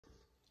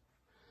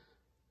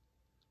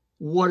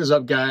What is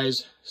up,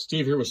 guys?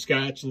 Steve here with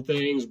Scotch and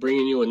Things,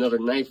 bringing you another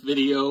knife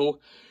video.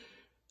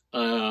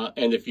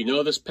 And if you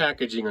know this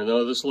packaging or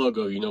know this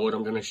logo, you know what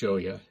I'm going to show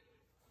you.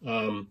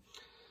 I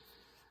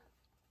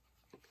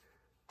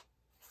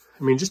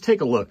mean, just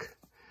take a look.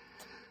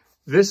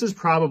 This is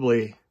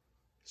probably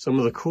some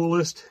of the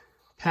coolest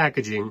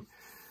packaging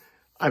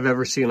I've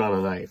ever seen on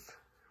a knife.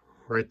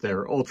 Right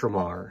there,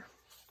 Ultramar.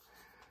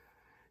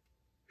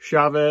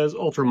 Chaves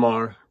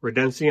Ultramar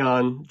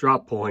Redencion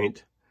drop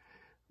point.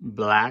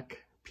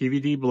 Black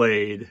PVD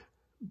blade,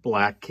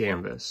 black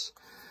canvas.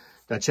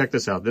 Now check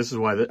this out. This is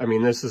why, I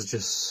mean, this is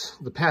just,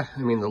 the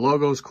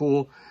logo's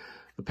cool.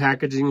 The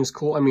packaging is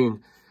cool. I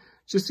mean,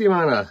 just the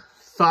amount of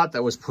thought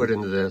that was put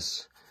into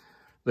this.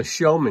 The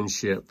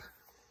showmanship.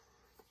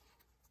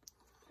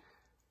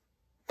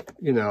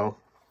 You know,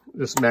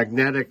 this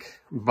magnetic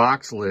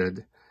box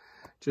lid.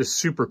 Just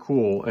super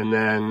cool. And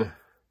then,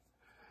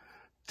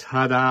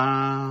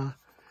 ta-da!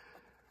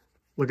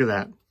 Look at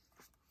that.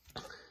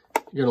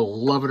 You're going to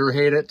love it or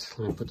hate it.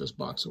 Let me put this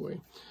box away.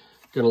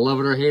 You're going to love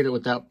it or hate it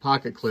with that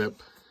pocket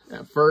clip.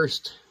 At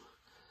first,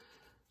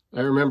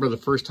 I remember the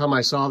first time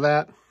I saw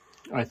that,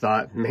 I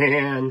thought,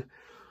 man,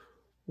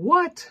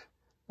 what?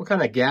 What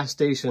kind of gas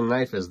station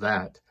knife is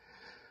that?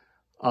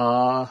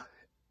 And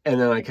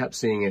then I kept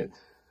seeing it.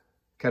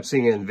 Kept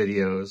seeing it in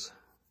videos.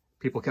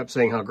 People kept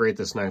saying how great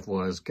this knife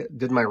was.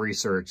 Did my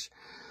research.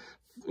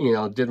 You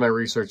know, did my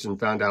research and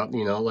found out,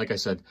 you know, like I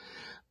said,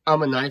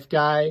 I'm a knife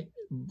guy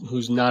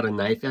who's not a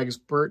knife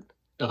expert.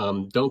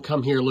 Don't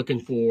come here looking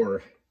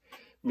for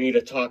me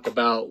to talk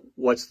about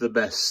what's the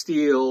best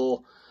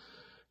steel,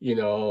 you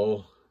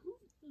know,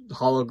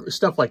 hollow,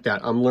 stuff like that.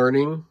 I'm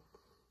learning,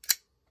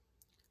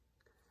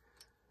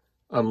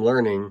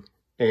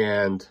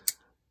 and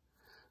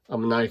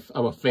I'm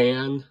a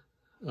fan.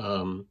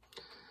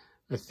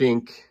 I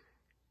think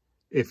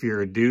if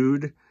you're a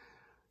dude,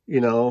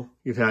 you know,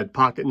 you've had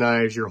pocket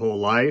knives your whole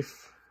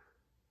life.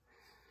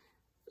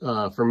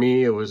 For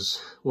me, it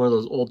was one of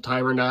those old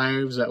timer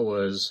knives that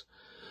was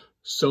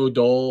so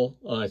dull.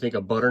 I think a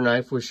butter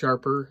knife was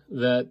sharper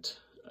that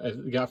I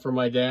got from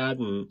my dad,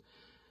 and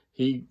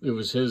it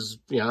was his,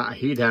 you know,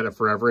 he'd had it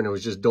forever and it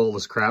was just dull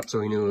as crap. So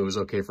he knew it was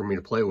okay for me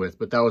to play with,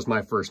 but that was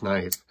my first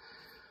knife,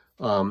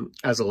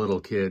 as a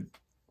little kid.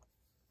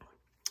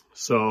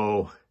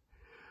 So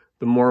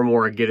the more and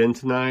more I get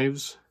into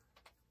knives,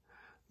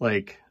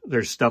 like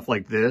there's stuff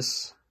like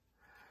this,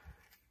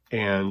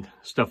 and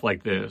stuff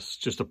like this.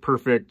 Just a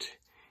perfect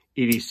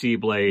EDC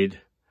blade,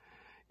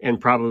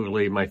 and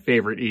probably my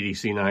favorite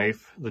EDC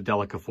knife, the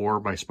Delica 4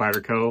 by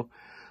Spyderco.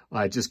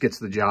 It just gets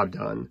the job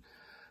done.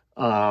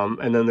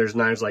 And then there's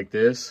knives like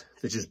this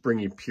that just bring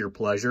you pure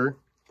pleasure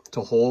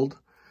to hold,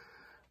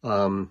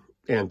 and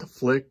to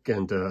flick,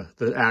 and to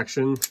the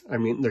action. I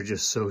mean, they're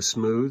just so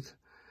smooth.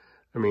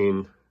 I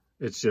mean,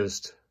 it's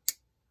just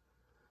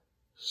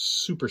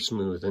super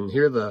smooth. And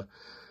hear the,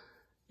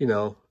 you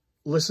know,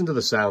 listen to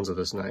the sounds of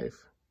this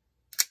knife.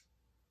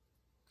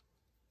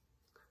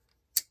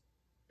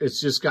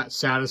 It's just got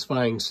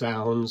satisfying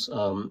sounds.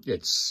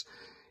 It's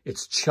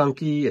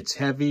chunky, it's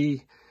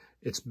heavy,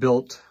 it's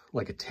built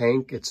like a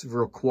tank, it's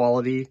real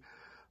quality.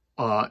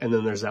 And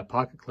then there's that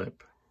pocket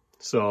clip.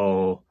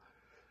 So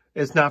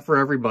it's not for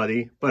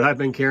everybody, but I've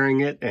been carrying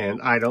it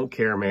and I don't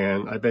care,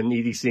 man. I've been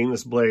EDCing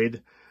this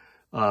blade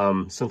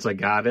since I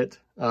got it.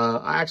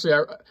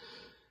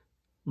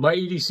 My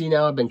EDC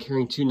now, I've been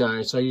carrying two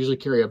knives. So I usually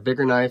carry a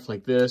bigger knife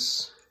like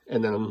this,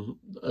 and then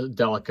a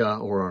Delica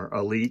or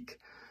a Leek,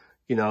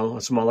 you know,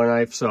 a smaller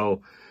knife.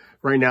 So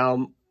right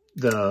now,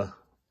 the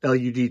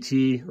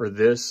LUDT, or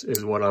this,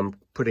 is what I'm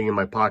putting in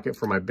my pocket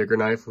for my bigger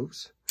knife.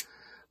 Oops.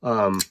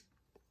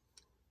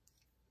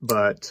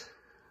 But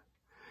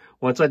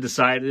once I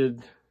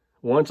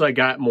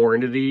got more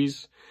into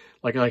these,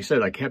 like I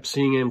said, I kept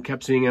seeing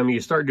them. You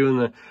start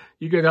doing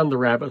you go down the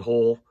rabbit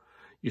hole.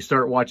 You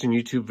start watching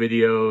YouTube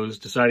videos,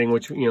 deciding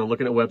which, you know,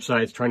 looking at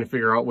websites, trying to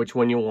figure out which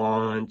one you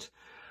want.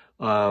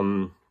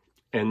 And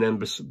then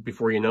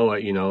before you know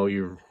it, you know,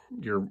 you're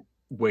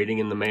waiting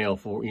in the mail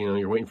for, you know,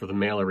 you're waiting for the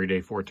mail every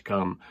day for it to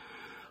come.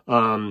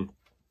 Like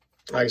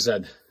I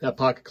said, that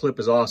pocket clip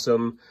is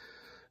awesome.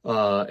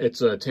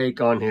 It's a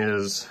take on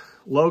his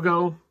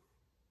logo,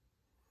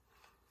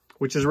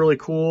 which is really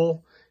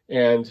cool.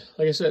 And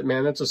like I said,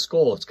 man, it's a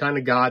skull. It's kind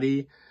of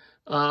gaudy,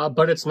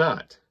 but it's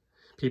not.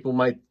 People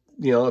might,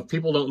 you know, if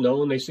people don't know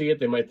when they see it,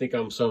 they might think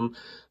I'm some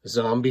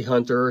zombie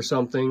hunter or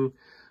something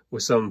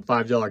with some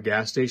 $5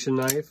 gas station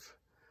knife.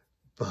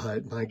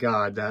 But my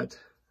God, that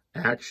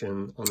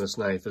action on this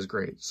knife is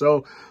great.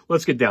 So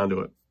let's get down to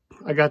it.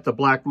 I got the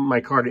black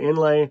micarta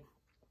inlay.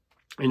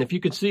 And if you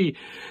could see,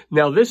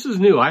 now this is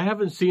new. I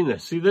haven't seen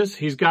this. See this?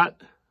 He's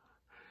got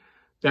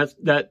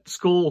that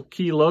skull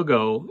key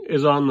logo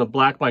is on the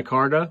black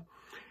micarta.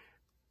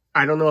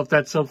 I don't know if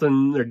that's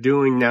something they're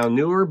doing now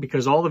newer,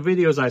 because all the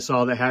videos I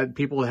saw that had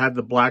people that had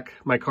the black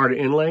micarta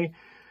inlay,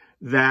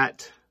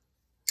 that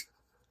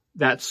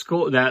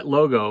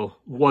logo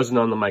wasn't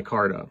on the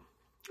micarta.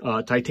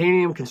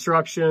 Titanium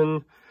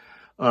construction.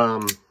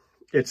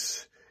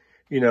 It's,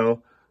 you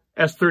know,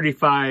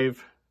 S35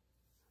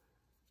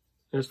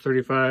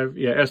 S35,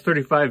 yeah,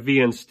 S35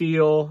 VN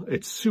steel.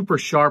 It's super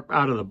sharp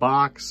out of the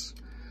box.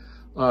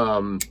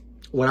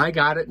 When I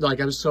got it, like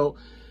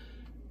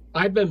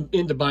I've been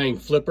into buying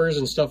flippers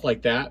and stuff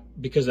like that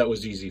because that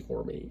was easy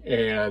for me.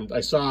 And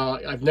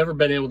I've never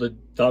been able to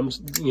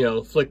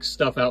flick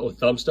stuff out with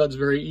thumb studs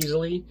very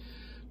easily.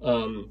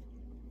 Well,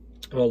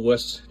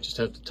 just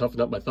have to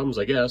toughen up my thumbs,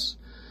 I guess.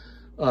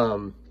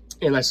 And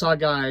I saw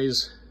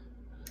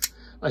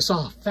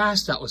how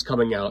fast that was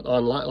coming out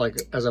online,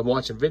 like as I'm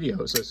watching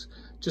videos. It's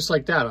just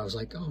like that. I was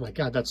like, oh my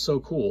God, that's so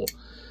cool.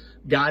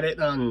 Got it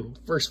on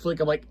first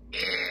flick. I'm like,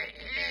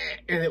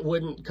 and it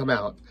wouldn't come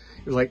out.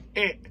 It was like,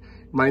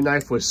 My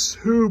knife was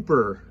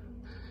super,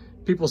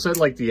 people said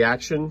like the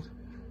action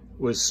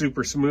was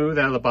super smooth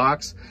out of the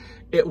box.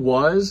 It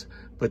was,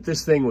 but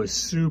this thing was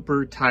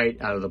super tight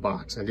out of the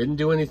box. I didn't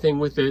do anything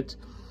with it.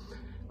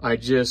 I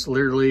just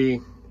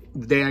literally,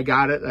 the day I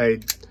got it, I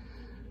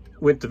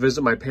went to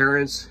visit my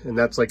parents, and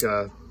that's like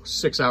a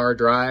 6-hour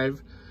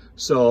drive.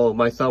 So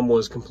my thumb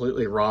was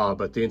completely raw,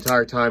 but the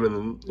entire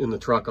time in the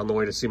truck on the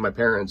way to see my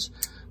parents,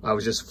 I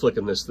was just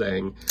flicking this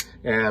thing.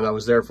 And I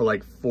was there for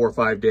like 4 or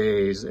 5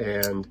 days,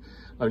 and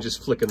I'm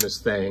just flicking this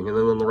thing. And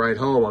then on the ride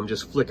home, I'm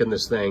just flicking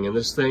this thing. And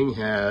this thing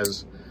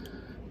has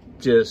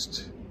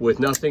just, with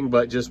nothing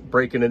but just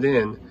breaking it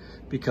in,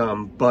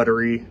 become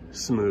buttery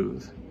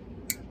smooth.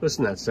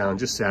 Listen to that sound,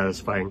 just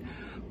satisfying.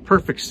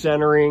 Perfect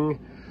centering.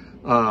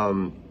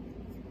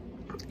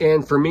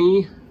 And for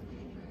me,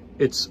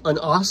 it's an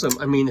awesome,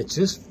 I mean, it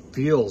just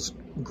feels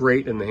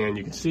great in the hand.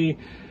 You can see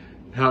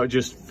how it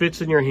just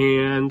fits in your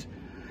hand.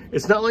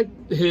 It's not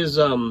like his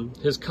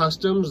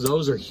customs.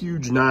 Those are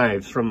huge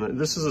knives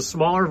this is a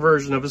smaller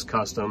version of his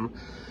custom.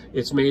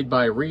 It's made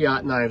by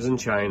Riot Knives in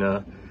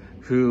China,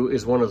 who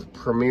is one of the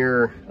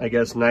premier, I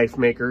guess, knife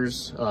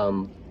makers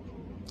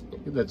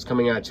that's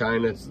coming out of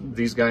China. It's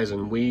these guys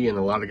and we, and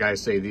a lot of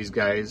guys say these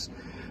guys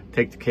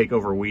take the cake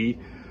over we.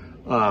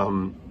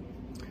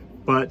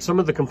 But some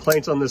of the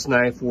complaints on this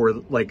knife were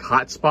like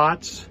hot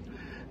spots,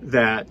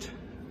 that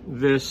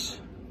the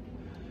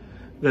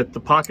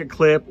pocket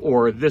clip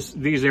or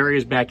these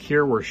areas back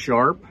here were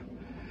sharp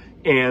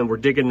and were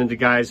digging into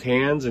guys'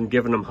 hands and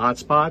giving them hot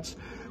spots.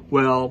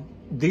 Well,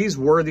 these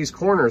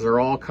corners are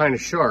all kind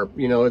of sharp.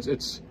 You know,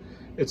 it's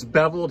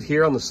beveled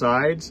here on the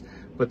sides,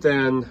 but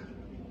then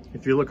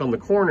if you look on the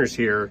corners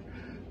here,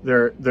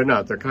 they're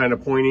not. They're kind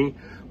of pointy.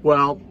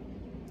 Well,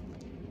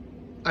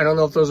 I don't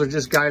know if those are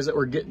just guys that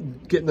were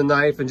getting the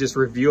knife and just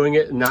reviewing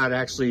it and not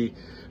actually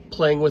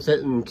playing with it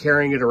and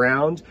carrying it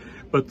around.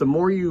 But the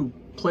more you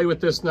play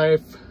with this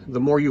knife, the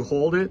more you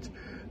hold it,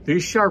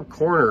 these sharp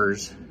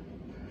corners,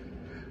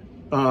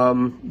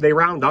 they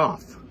round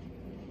off.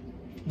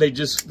 They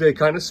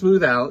kind of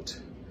smooth out,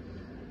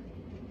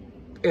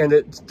 and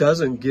it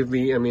doesn't give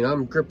me, I mean,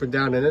 I'm gripping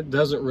down and it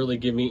doesn't really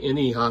give me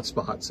any hot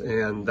spots,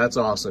 and that's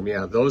awesome.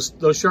 Yeah, those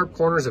sharp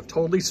corners have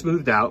totally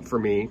smoothed out for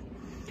me.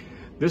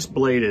 This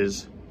blade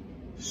is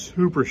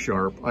super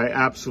sharp. I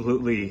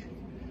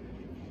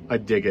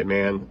dig it,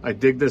 man. I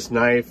dig this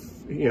knife.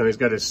 You know, he's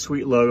got his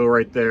sweet logo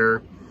right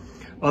there.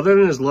 Other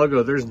than his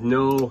logo, there's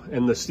no,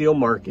 and the steel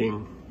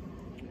marking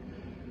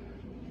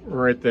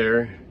right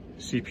there,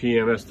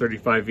 CPM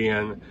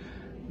S35VN,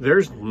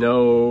 there's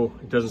no,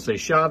 it doesn't say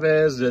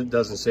Chaves, it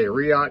doesn't say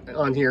Riot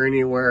on here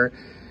anywhere.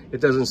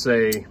 It doesn't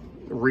say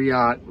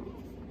Riot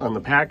on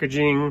the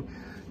packaging.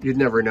 You'd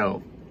never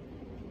know.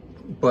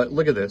 But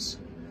look at this.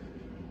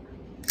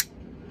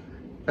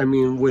 I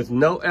mean, with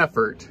no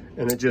effort,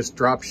 and it just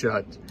drops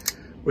shut.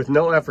 With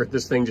no effort,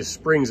 this thing just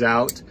springs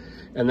out.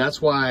 And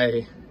that's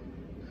why,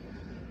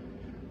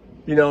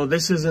 you know,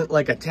 this isn't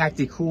like a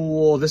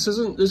tactical, this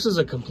is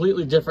a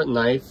completely different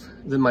knife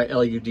than my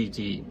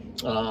LUDT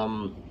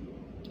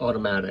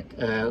automatic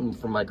and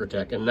from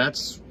Microtech. And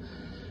that's,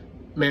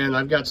 man,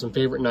 I've got some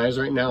favorite knives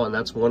right now, and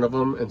that's one of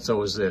them, and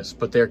so is this.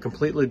 But they're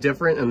completely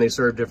different, and they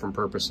serve different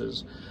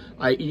purposes.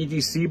 I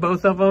EDC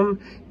both of them,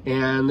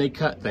 and they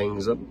cut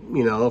things.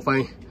 You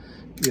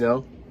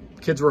know,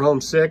 if kids were home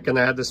sick, and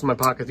I had this in my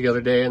pocket the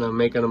other day, and I'm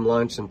making them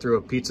lunch and threw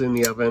a pizza in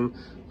the oven,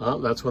 well,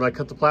 that's what I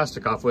cut the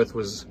plastic off with.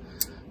 Was,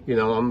 you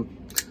know,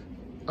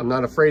 I'm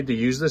not afraid to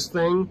use this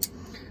thing,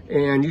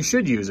 and you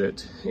should use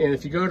it. And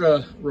if you go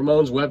to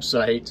Ramon's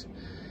website,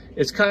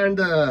 it's kind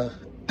of,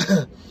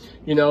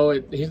 you know,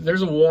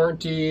 there's a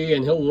warranty,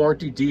 and he'll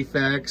warranty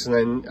defects, and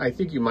then I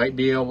think you might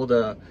be able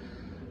to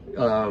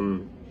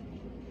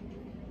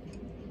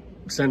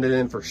send it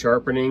in for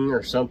sharpening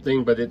or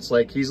something. But it's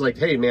like, he's like,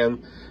 hey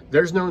man,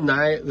 there's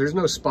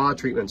no spa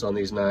treatments on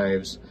these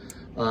knives.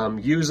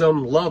 Use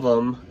them, love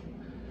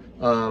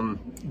them.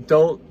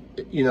 Don't,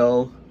 you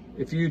know,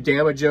 if you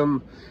damage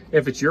them,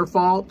 if it's your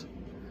fault,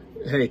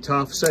 hey,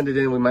 tough, send it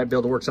in. We might be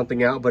able to work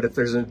something out. But if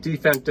there's a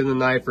defect in the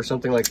knife or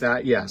something like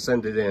that, yeah,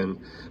 send it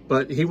in.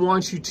 But he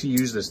wants you to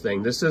use this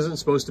thing. This isn't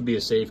supposed to be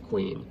a safe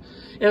queen.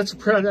 And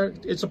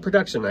it's a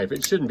production knife.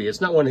 It shouldn't be.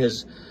 It's not one of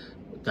his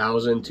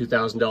 $1,000,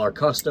 $2,000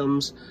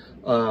 customs.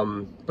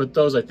 But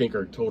those, I think,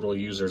 are total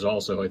users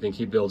also. I think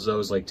he builds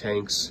those like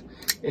tanks.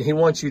 And he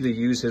wants you to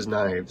use his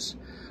knives.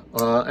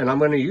 And I'm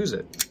going to use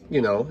it.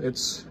 You know,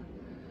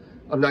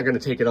 I'm not going to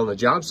take it on the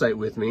job site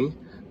with me,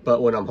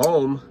 but when I'm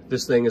home,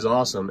 this thing is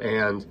awesome.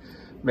 And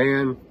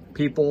man,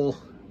 people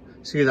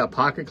see that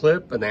pocket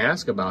clip and they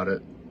ask about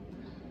it,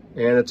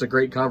 and it's a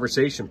great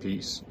conversation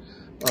piece.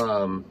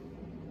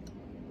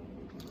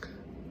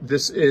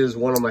 This is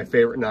one of my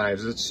favorite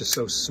knives. It's just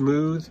so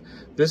smooth.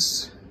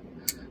 This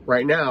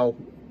right now,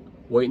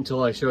 wait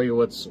until I show you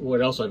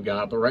what else I've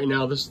got, but right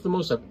now this is the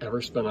most I've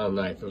ever spent on a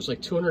knife. It was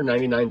like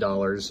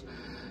 $299.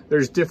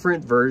 There's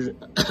different versions.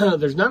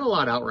 There's not a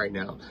lot out right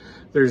now.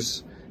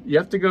 You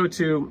have to go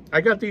to,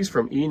 I got these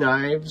from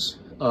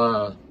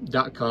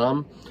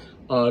eknives.com.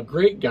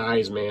 Great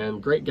guys, man,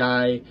 great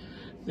guy. I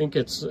think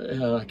it's,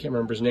 I can't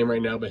remember his name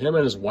right now, but him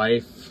and his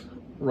wife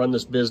run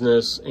this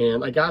business,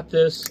 and I got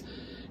this,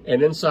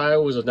 and inside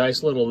was a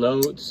nice little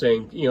note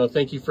saying, you know,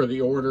 thank you for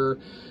the order.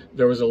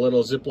 There was a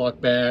little Ziploc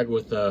bag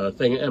with a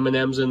thing of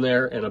M&Ms in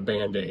there and a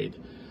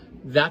Band-Aid.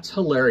 That's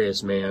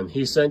hilarious, man.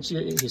 He sends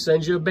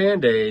you a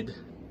Band-Aid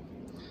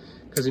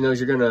because he knows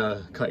you're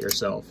gonna cut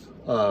yourself.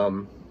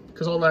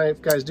 Because all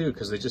knife guys do,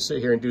 because they just sit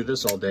here and do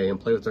this all day and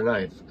play with their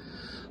knife.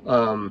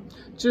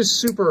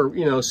 Just super,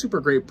 you know, super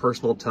great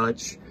personal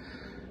touch.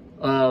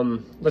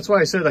 That's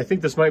why I said I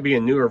think this might be a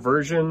newer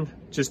version,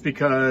 just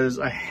because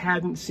I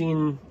hadn't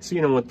seen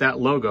them with that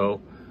logo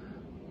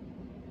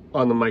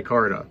on the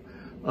micarta.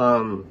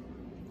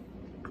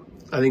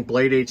 I think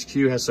Blade HQ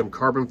has some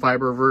carbon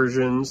fiber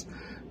versions.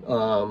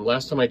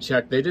 Last time I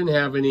checked, they didn't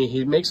have any.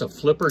 He makes a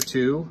flipper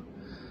too,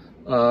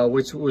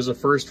 which was a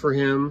first for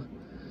him.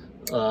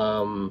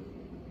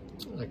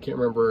 I can't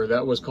remember.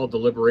 That was called the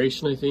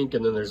Liberation, I think.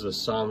 And then there's the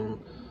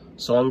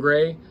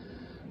Sangre.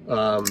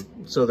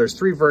 So there's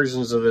 3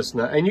 versions of this,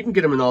 and you can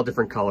get them in all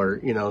different color,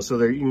 you know,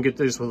 so you can get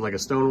this with like a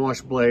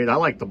stonewash blade. I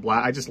like the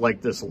black. I just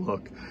like this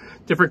look.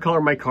 Different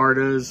color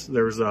micartas.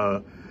 There's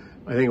I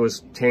think it was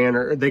tan,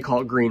 or they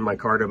call it green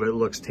micarta, but it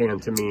looks tan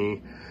to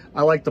me.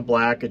 I like the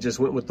black. It just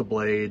went with the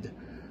blade.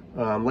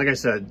 Like I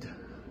said,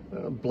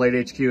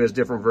 Blade HQ has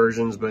different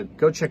versions, but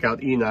go check out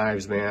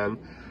eKnives, man.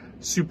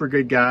 Super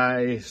good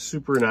guy,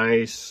 super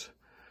nice.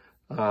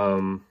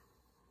 And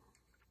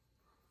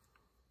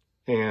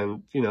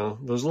you know,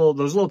 those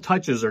little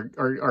touches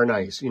are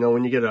nice. You know,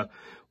 when you get a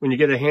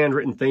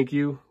handwritten thank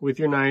you with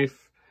your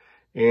knife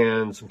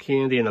and some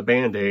candy and a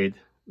Band-Aid,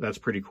 that's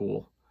pretty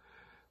cool.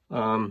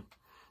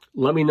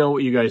 Let me know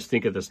what you guys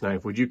think of this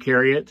knife. Would you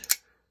carry it?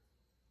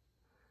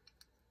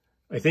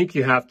 I think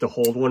you have to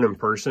hold one in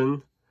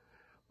person.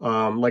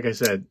 Like I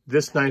said,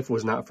 this knife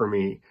was not for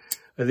me.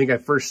 I think I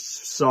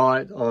first saw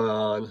it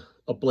on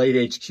a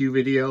Blade HQ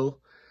video,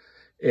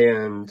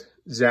 and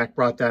Zach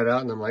brought that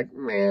out, and I'm like,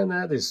 man,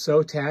 that is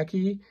so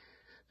tacky.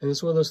 And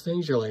it's one of those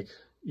things you're like,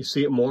 you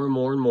see it more and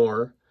more and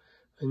more,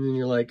 and then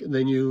you're like,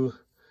 then you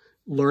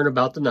learn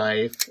about the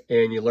knife,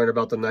 and you learn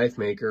about the knife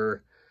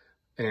maker,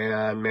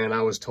 and man,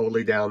 I was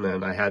totally down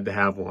then. I had to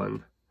have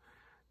one.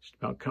 Just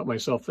about cut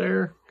myself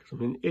there because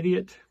I'm an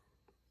idiot.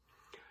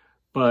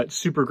 But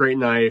super great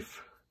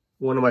knife,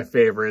 one of my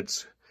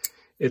favorites.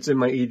 It's in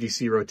my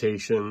EDC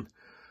rotation.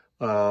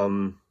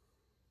 You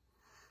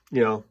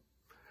know,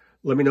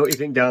 let me know what you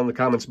think down in the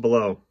comments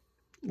below.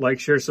 Like,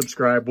 share,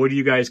 subscribe. What are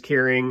you guys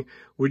carrying?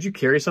 Would you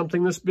carry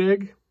something this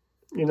big?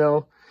 You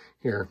know,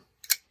 here.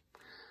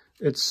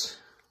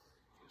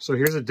 So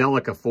here's a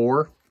Delica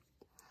 4.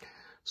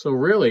 So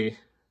really,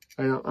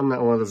 I'm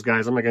not one of those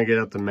guys. I'm not going to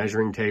get out the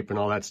measuring tape and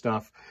all that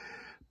stuff.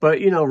 But,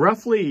 you know,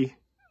 roughly,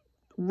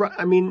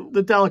 I mean,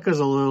 the Delica's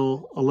a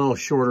little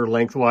shorter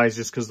lengthwise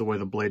just because of the way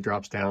the blade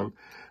drops down.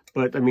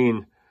 But, I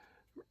mean,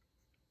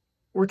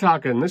 we're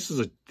talking, this is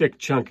a thick,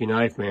 chunky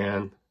knife,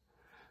 man.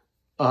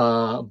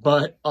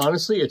 But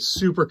honestly, it's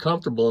super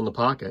comfortable in the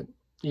pocket.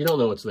 You don't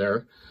know it's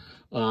there.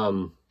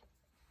 You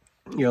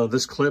know,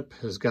 this clip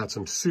has got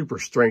some super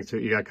strength to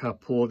it. You got to kind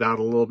of pull it out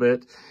a little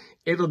bit.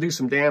 It'll do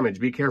some damage.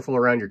 Be careful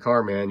around your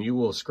car, man. You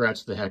will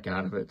scratch the heck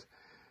out of it.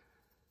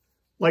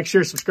 Like,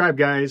 share, subscribe,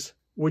 guys.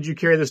 Would you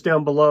carry this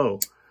down below?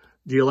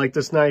 Do you like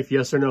this knife?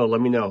 Yes or no?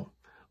 Let me know.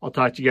 I'll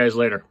talk to you guys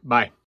later. Bye.